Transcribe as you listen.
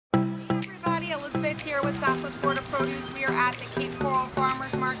Elizabeth here with Southwest Florida Produce. We are at the Cape Coral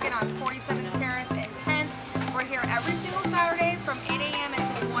Farmers Market on 47th Terrace and 10th. We're here every single Saturday from 8 a.m.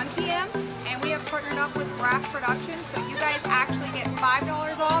 until 1 p.m. and we have partnered up with Swfl Produce, so you guys actually get $5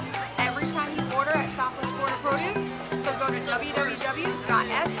 off every time you order at Southwest Florida Produce. So go to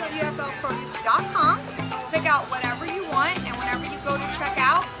www.swflproduce.com, pick out whatever